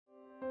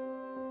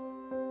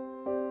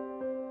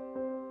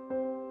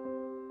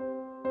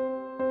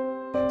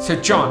So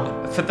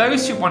John, for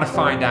those who want to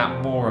find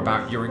out more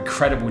about your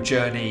incredible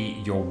journey,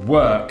 your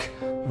work,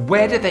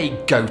 where do they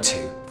go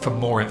to for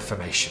more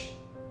information?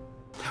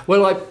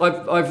 Well,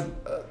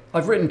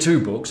 I've written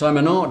 2 books. I'm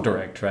an art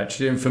director,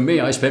 actually, and for me,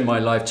 I spent my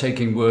life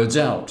taking words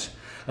out.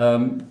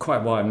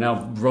 Quite why I'm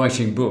now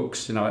writing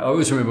books. You know, I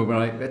always remember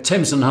when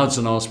Thames and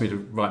Hudson asked me to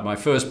write my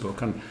first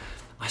book, and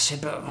I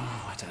said, but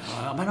I don't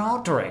know, I'm an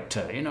art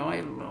director. You know,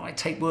 I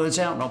take words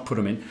out, not put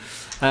them in.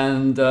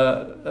 And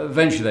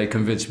eventually they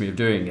convinced me of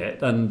doing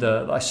it. And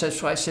I said,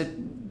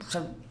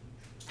 so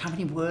how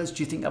many words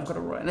do you think I've got to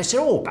write? And they said,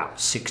 oh, about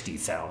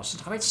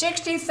 60,000. I went,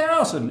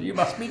 60,000? You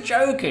must be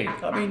joking.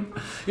 I mean,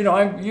 you know,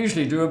 I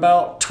usually do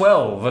about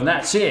 12 and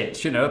that's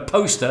it. You know, a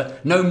poster,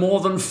 no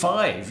more than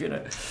 5, you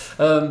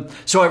know.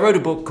 So I wrote a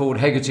book called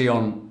Hegarty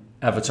on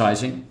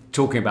Advertising,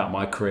 talking about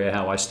my career,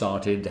 how I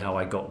started, how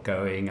I got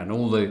going, and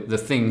all the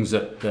things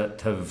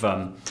that have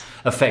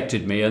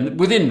affected me. And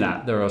within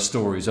that, there are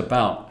stories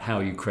about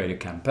how you create a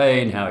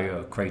campaign, how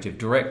you're a creative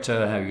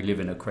director, how you live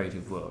in a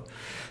creative world.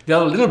 The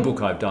other little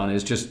book I've done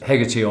is just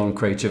Hegarty on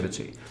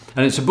Creativity.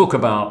 And it's a book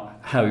about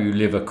how you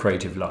live a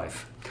creative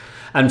life.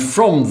 And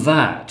from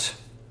that,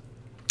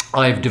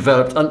 I've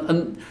developed,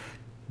 and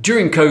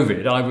during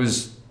COVID, I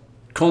was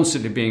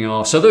constantly being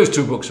asked, so those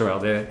 2 books are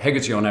out there,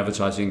 Hegarty on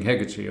Advertising,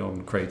 Hegarty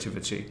on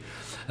Creativity.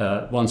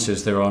 One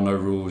says there are no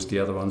rules, the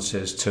other one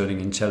says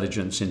turning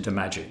intelligence into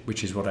magic,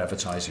 which is what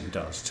advertising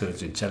does,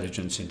 turns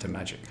intelligence into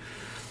magic.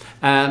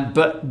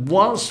 But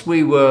whilst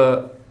we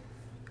were,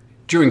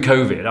 during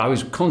COVID, I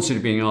was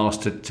constantly being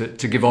asked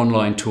to give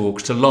online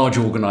talks to large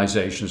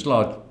organizations,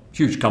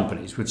 huge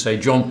companies would say,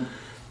 John,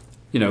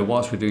 you know,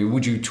 whilst we're doing,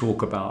 would you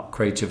talk about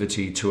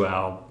creativity to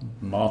our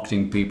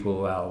marketing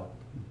people, our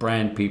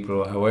brand people,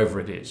 or however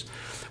it is,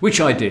 which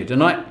I did.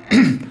 And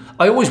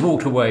I always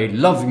walked away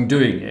loving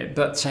doing it,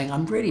 but saying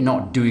I'm really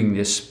not doing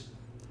this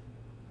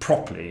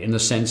properly, in the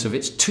sense of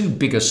it's too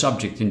big a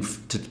subject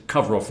to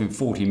cover off in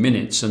 40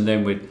 minutes and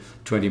then with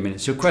 20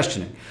 minutes of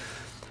questioning.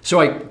 So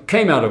I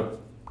came out of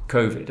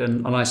COVID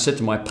and I said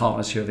to my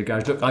partners here, the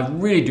guys, look, I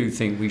really do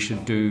think we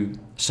should do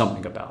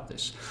something about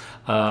this.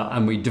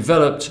 And we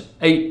developed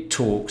 8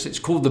 talks. It's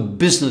called The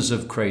Business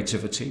of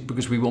Creativity,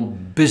 because we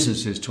want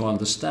businesses to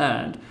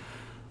understand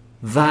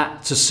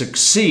that to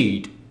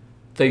succeed,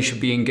 they should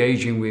be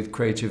engaging with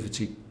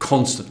creativity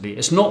constantly.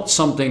 It's not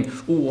something,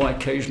 oh, I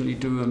occasionally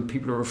do and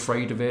people are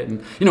afraid of it.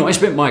 And, you know, I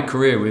spent my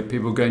career with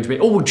people going to me,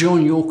 oh,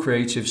 John, you're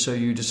creative, so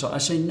you decide. I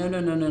say,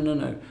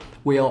 no.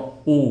 We are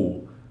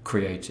all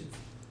creative.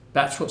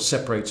 That's what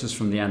separates us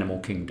from the animal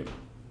kingdom.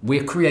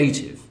 We're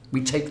creative.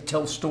 We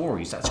tell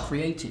stories. That's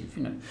creative,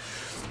 you know.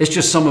 It's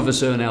just some of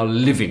us earn our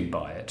living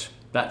by it.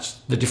 That's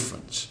the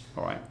difference,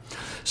 all right?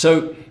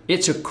 So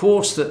it's a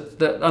course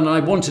that and I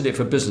wanted it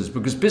for business,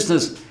 because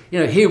business, you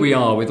know, here we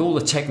are with all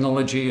the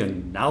technology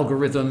and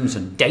algorithms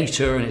and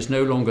data, and it's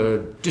no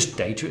longer just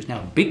data, it's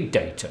now big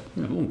data.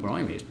 You know, oh,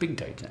 blimey, it's big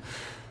data.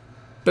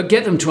 But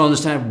get them to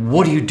understand,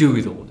 what do you do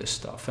with all this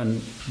stuff?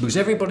 And because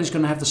everybody's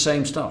going to have the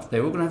same stuff.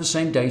 They're all going to have the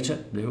same data.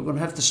 They're all going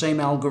to have the same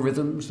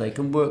algorithms. They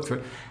can work through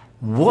it.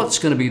 What's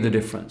going to be the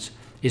difference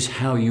is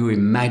how you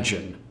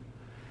imagine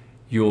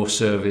your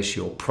service,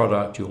 your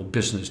product, your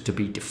business to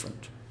be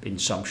different in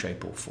some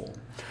shape or form.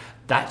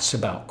 That's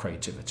about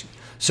creativity.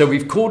 So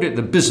we've called it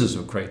The Business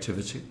of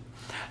Creativity,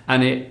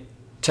 and it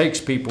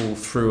takes people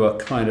through a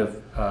kind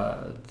of,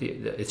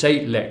 it's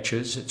 8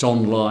 lectures, it's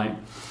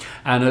online.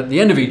 And at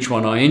the end of each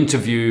one, I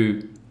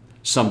interview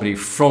somebody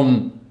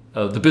from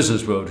the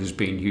business world who's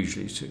been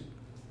hugely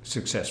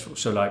successful.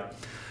 So like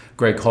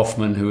Greg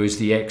Hoffman, who is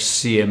the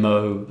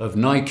ex-CMO of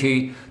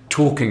Nike,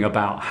 talking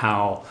about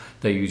how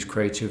they use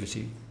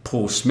creativity.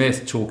 Paul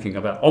Smith talking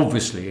about,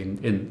 obviously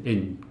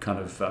in kind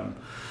of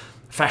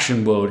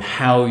fashion world,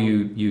 how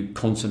you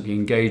constantly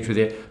engage with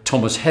it.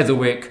 Thomas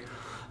Heatherwick,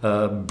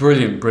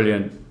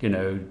 brilliant, you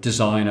know,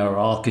 designer,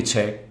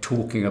 architect,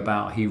 talking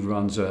about he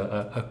runs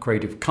a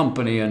creative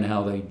company and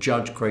how they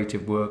judge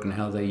creative work and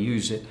how they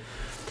use it.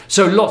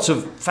 So lots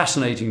of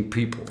fascinating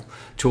people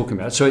talking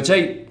about it. So it's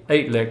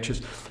eight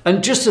lectures.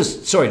 And just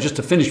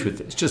to finish with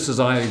this, just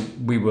as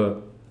we were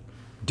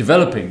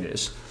developing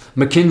this,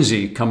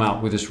 McKinsey come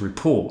out with this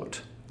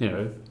report, you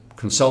know,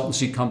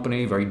 consultancy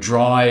company, very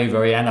dry,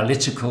 very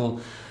analytical,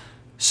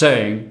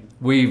 saying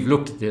we've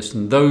looked at this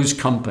and those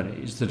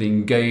companies that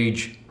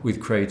engage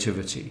with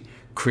creativity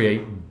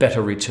create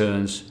better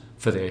returns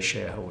for their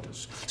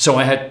shareholders. So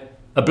I had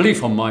a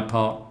belief on my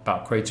part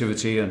about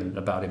creativity and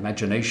about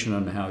imagination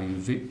and how you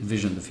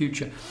vision the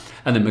future.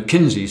 And then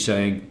McKinsey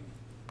saying,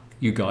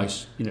 you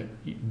guys, you know,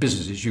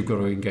 businesses, you've got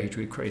to engage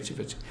with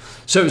creativity.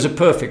 So it was a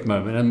perfect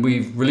moment, and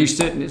we've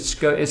released it, and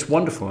it's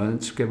wonderful,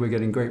 and we're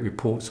getting great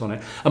reports on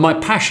it. And my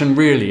passion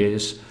really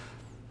is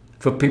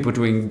for people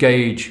to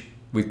engage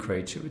with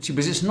creativity,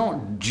 because it's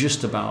not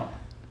just about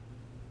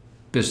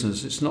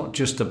business. It's not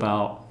just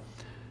about,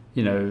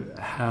 you know,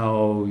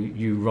 how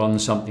you run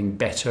something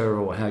better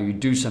or how you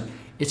do something.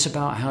 It's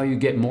about how you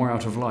get more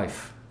out of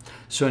life.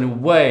 So in a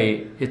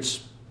way, it's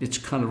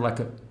kind of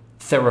like a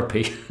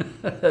therapy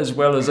as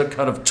well as a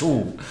kind of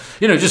tool.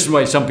 You know, just the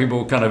way some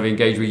people kind of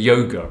engage with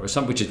yoga or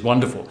something, which is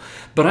wonderful.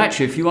 But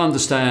actually, if you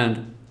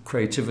understand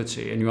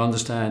creativity and you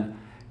understand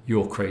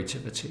your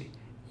creativity,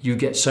 you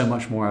get so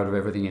much more out of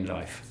everything in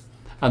life.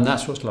 And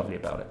that's what's lovely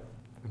about it.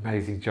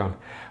 Amazing, John.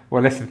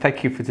 Well, listen,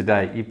 thank you for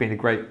today. You've been a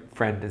great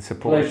friend and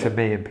supporter to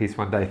me and Peace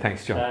One Day.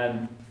 Thanks, John.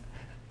 And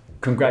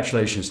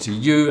congratulations to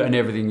you and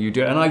everything you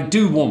do. And I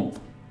do want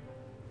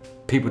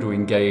people to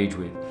engage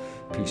with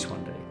Peace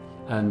One Day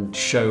and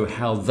show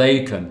how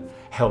they can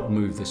help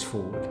move this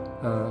forward.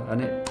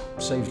 And it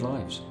saves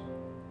lives.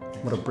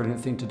 What a brilliant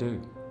thing to do.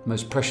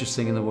 Most precious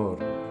thing in the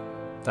world.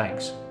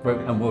 Thanks.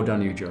 And well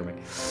done you, Jeremy.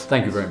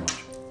 Thank you very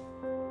much.